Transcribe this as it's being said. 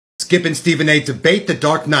Skip and Stephen A. debate The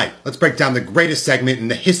Dark Knight. Let's break down the greatest segment in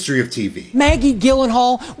the history of TV. Maggie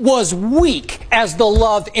Gyllenhaal was weak as the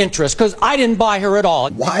love interest because I didn't buy her at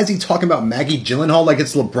all. Why is he talking about Maggie Gyllenhaal like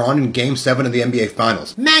it's LeBron in Game 7 of the NBA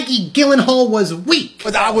Finals? Maggie Gyllenhaal was weak.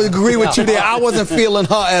 But I would agree with you there. I wasn't feeling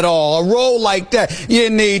her at all. A role like that,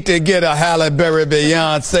 you need to get a Halle Berry,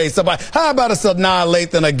 Beyonce, somebody. How about a Sanaa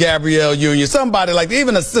Lathan, a Gabrielle Union? Somebody like that,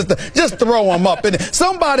 even a sister. Just throw them up in there.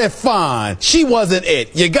 Somebody fine. She wasn't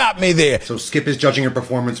it. You got me there. So Skip is judging her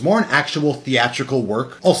performance more on actual theatrical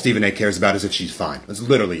work. All Stephen A. cares about is if she's fine. That's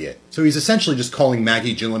literally it. So he's essentially just calling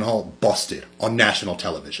Maggie Gyllenhaal busted on national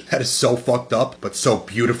television. That is so fucked up, but so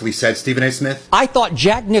beautifully said, Stephen A. Smith. I thought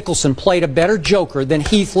Jack Nicholson played a better Joker than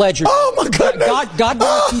Heath Ledger. Oh my goodness. God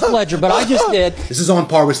bless Heath Ledger, but I just did. This is on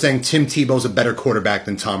par with saying Tim Tebow's a better quarterback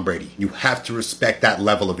than Tom Brady. You have to respect that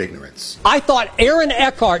level of ignorance. I thought Aaron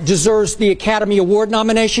Eckhart deserves the Academy Award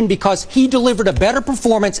nomination because he delivered a better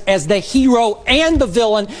performance as the hero and the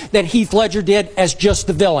villain than Heath Ledger did as just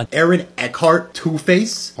the villain. Aaron Eckhart,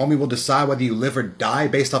 Two-Face? Homie will decide whether you live or die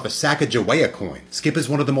based off a Sacagawea coin. Skip is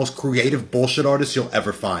one of the most creative bullshit artists you'll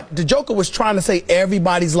ever find. The Joker was trying to say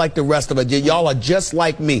everybody's like the rest of us. Y'all are just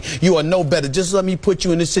like me. You are no better. Just let me put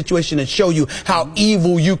you in this situation and show you how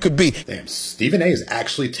evil you could be. Damn, Stephen A. is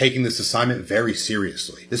actually taking this assignment very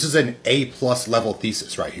seriously. This is an A+ level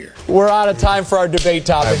thesis right here. We're out of time for our debate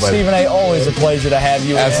topic. Stephen A., always a pleasure to have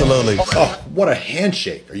you. Absolutely. Oh, what a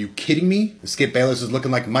handshake. Are you kidding me? Skip Bayless is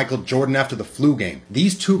looking like Michael Jordan after the flu game.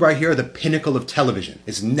 These two right here are the pinnacle of television.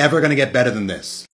 It's never gonna get better than this.